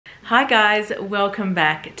Hi guys, welcome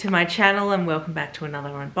back to my channel and welcome back to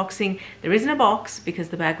another unboxing. There isn't a box because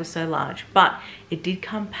the bag was so large, but it did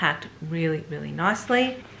come packed really, really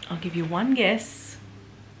nicely. I'll give you one guess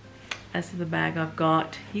as to the bag I've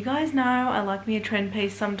got. You guys know I like me a trend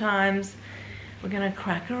piece sometimes. We're gonna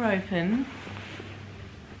crack her open.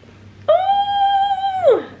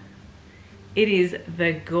 Ooh! It is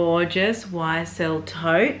the gorgeous YSL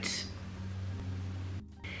tote.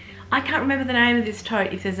 I can't remember the name of this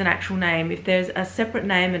tote, if there's an actual name. If there's a separate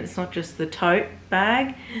name and it's not just the tote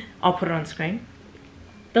bag, I'll put it on screen.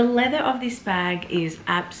 The leather of this bag is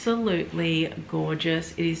absolutely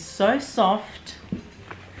gorgeous. It is so soft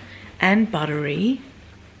and buttery.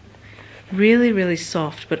 Really, really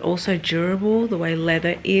soft, but also durable the way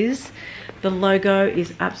leather is. The logo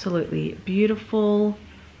is absolutely beautiful.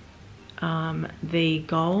 The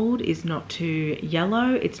gold is not too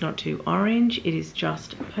yellow, it's not too orange, it is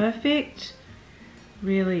just perfect.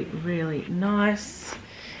 Really, really nice.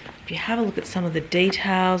 If you have a look at some of the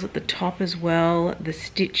details at the top as well, the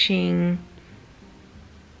stitching,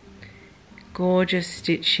 gorgeous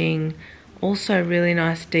stitching, also really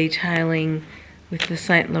nice detailing with the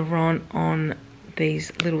Saint Laurent on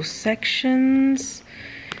these little sections.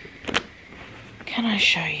 Can I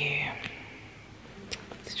show you?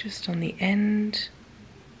 Just on the end,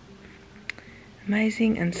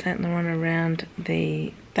 amazing, and Saint Laurent around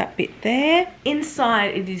that bit there.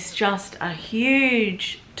 Inside it is just a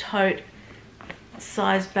huge tote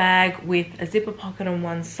size bag with a zipper pocket on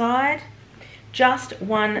one side, just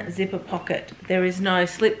one zipper pocket. There is no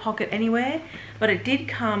slip pocket anywhere, but it did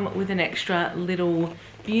come with an extra little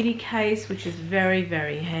beauty case, which is very,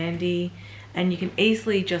 very handy, and you can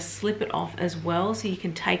easily just slip it off as well, so you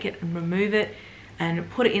can take it and remove it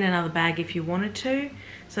and put it in another bag if you wanted to.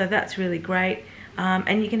 So that's really great.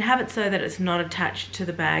 And you can have it so that it's not attached to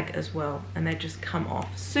the bag as well, and they just come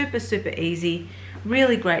off. Super, super easy,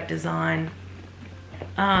 really great design.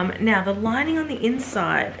 Now the lining on the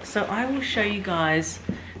inside, so I will show you guys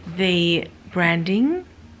the branding.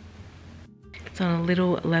 It's on a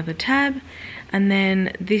little leather tab, and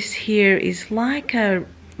then this here is like a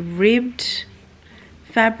ribbed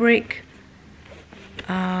fabric.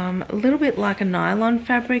 A little bit like a nylon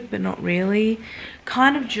fabric, but not really.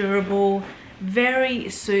 Kind of durable, very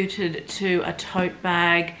suited to a tote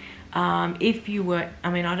bag. If you were, I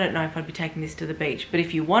mean, I don't know if I'd be taking this to the beach, but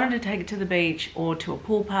if you wanted to take it to the beach or to a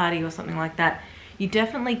pool party or something like that, you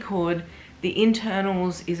definitely could. The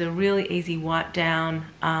internals is a really easy wipe down.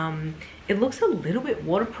 It looks a little bit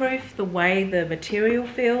waterproof the way the material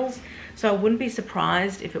feels, so I wouldn't be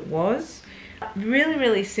surprised if it was. Really,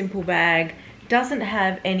 really simple bag. Doesn't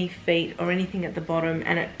have any feet or anything at the bottom,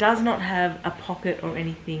 and it does not have a pocket or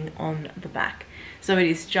anything on the back. So it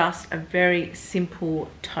is just a very simple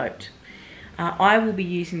tote. I will be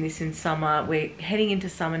using this in summer. We're heading into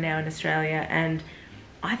summer now in Australia, and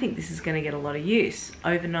I think this is going to get a lot of use.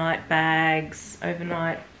 Overnight bags,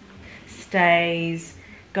 overnight stays,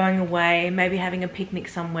 going away, maybe having a picnic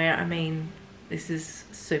somewhere. I mean, this is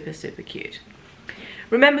super, super cute.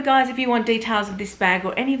 Remember guys, if you want details of this bag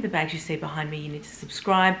or any of the bags you see behind me, you need to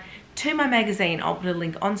subscribe to my magazine. I'll put a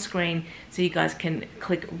link on screen so you guys can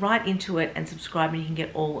click right into it and subscribe, and you can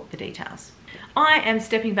get all the details. I am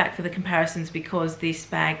stepping back for the comparisons because this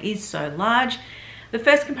bag is so large. The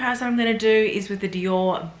first comparison I'm going to do is with the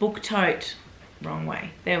Dior book tote. Wrong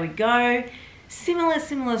way. There we go. Similar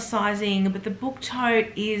sizing, but the book tote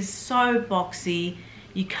is so boxy.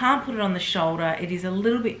 You can't put it on the shoulder. It is a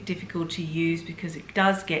little bit difficult to use because it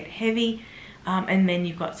does get heavy, and then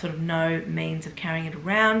you've got sort of no means of carrying it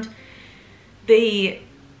around. The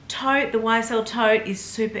tote, the YSL tote, is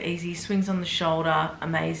super easy, swings on the shoulder,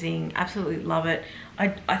 amazing, absolutely love it. I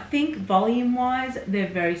think volume-wise, they're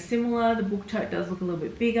very similar. The book tote does look a little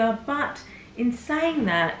bit bigger, but in saying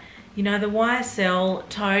that, you know, the YSL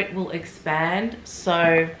tote will expand,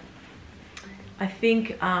 so I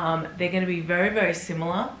think they're going to be very, very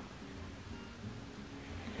similar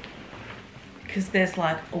because there's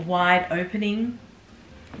like a wide opening,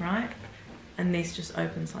 right? And this just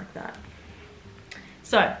opens like that.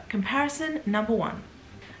 So comparison number one.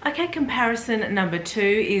 Okay, comparison number two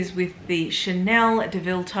is with the Chanel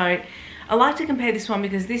DeVille tote. I like to compare this one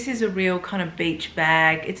because this is a real kind of beach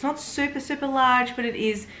bag. It's not super, super large, but it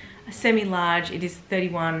is semi-large. It is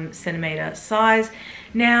 31 centimeter size.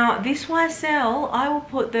 Now this YSL, I will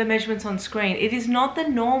put the measurements on screen. It is not the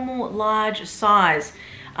normal large size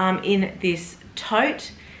in this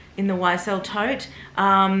tote, in the YSL tote.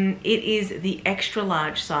 It is the extra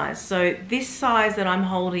large size. So this size that I'm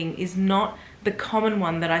holding is not the common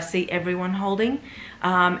one that I see everyone holding.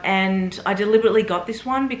 And I deliberately got this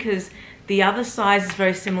one because The other size is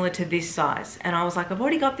very similar to this size. And I was like, I've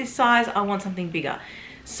already got this size, I want something bigger.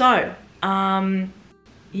 So,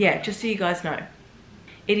 yeah, just so you guys know,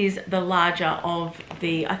 it is the larger of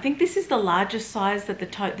the, I think this is the largest size that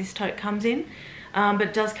this tote comes in, but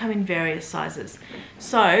it does come in various sizes.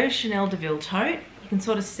 So, Chanel DeVille tote, you can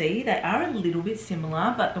sort of see they are a little bit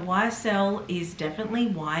similar, but the YSL is definitely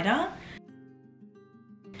wider.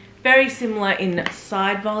 Very similar in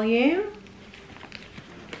side volume.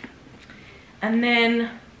 And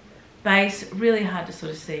then base, really hard to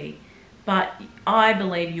sort of see, but I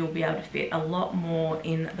believe you'll be able to fit a lot more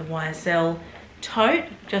in the YSL tote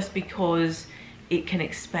just because it can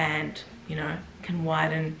expand, you know, can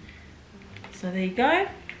widen. So there you go.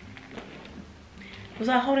 Was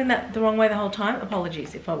I holding that the wrong way the whole time?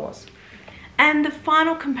 Apologies if I was. And the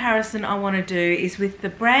final comparison I want to do is with the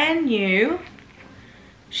brand new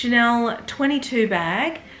Chanel 22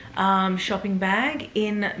 bag, shopping bag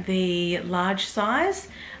in the large size.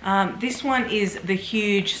 This one is the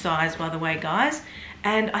huge size, by the way, guys.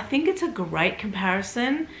 And I think it's a great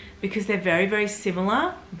comparison because they're very, very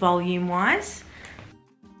similar volume-wise.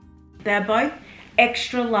 They're both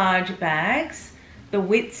extra large bags. The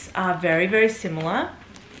widths are very, very similar.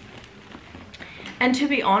 And to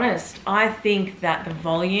be honest, I think that the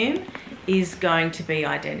volume is going to be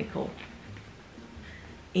identical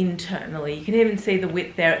internally. You can even see the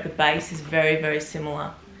width there at the base is very, very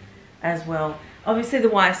similar as well. Obviously the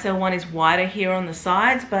YSL one is wider here on the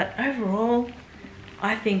sides, but overall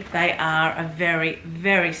I think they are a very,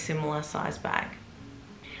 very similar size bag.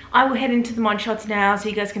 I will head into the mod shots now so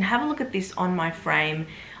you guys can have a look at this on my frame.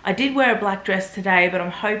 I did wear a black dress today, but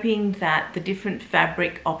I'm hoping that the different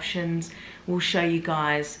fabric options will show you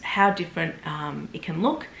guys how different it can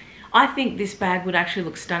look. I think this bag would actually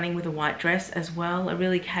look stunning with a white dress as well, a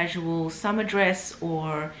really casual summer dress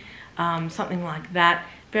or something like that.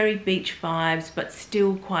 Very beach vibes, but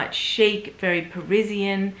still quite chic, very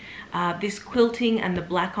Parisian. This quilting and the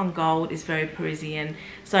black on gold is very Parisian.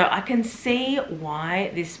 So I can see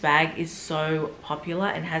why this bag is so popular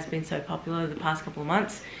and has been so popular the past couple of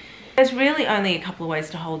months. There's really only a couple of ways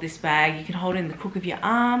to hold this bag. You can hold it in the crook of your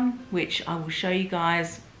arm, which I will show you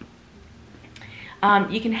guys.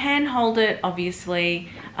 You can hand hold it, obviously,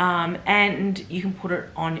 and you can put it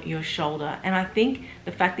on your shoulder. And I think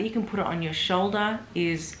the fact that you can put it on your shoulder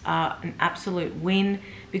is an absolute win,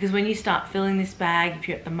 because when you start filling this bag, if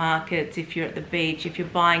you're at the markets, if you're at the beach, if you're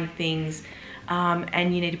buying things,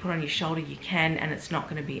 and you need to put it on your shoulder, you can, and it's not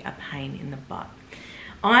going to be a pain in the butt.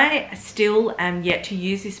 I still am yet to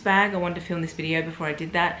use this bag. I wanted to film this video before I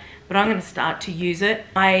did that, but I'm going to start to use it.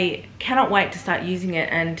 I cannot wait to start using it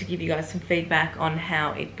and to give you guys some feedback on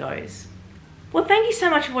how it goes. Well, thank you so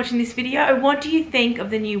much for watching this video. What do you think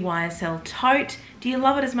of the new YSL tote? Do you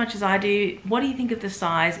love it as much as I do? What do you think of the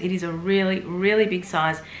size? It is a really, really big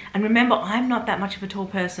size. And remember, I'm not that much of a tall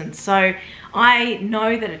person, so I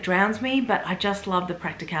know that it drowns me, but I just love the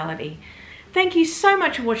practicality. Thank you so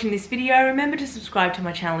much for watching this video. Remember to subscribe to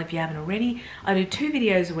my channel if you haven't already. I do 2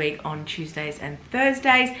 videos a week on Tuesdays and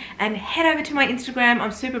Thursdays, and head over to my Instagram.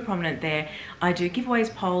 I'm super prominent there. I do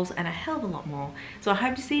giveaways, polls, and a hell of a lot more. So I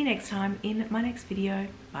hope to see you next time in my next video.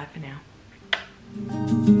 Bye for now.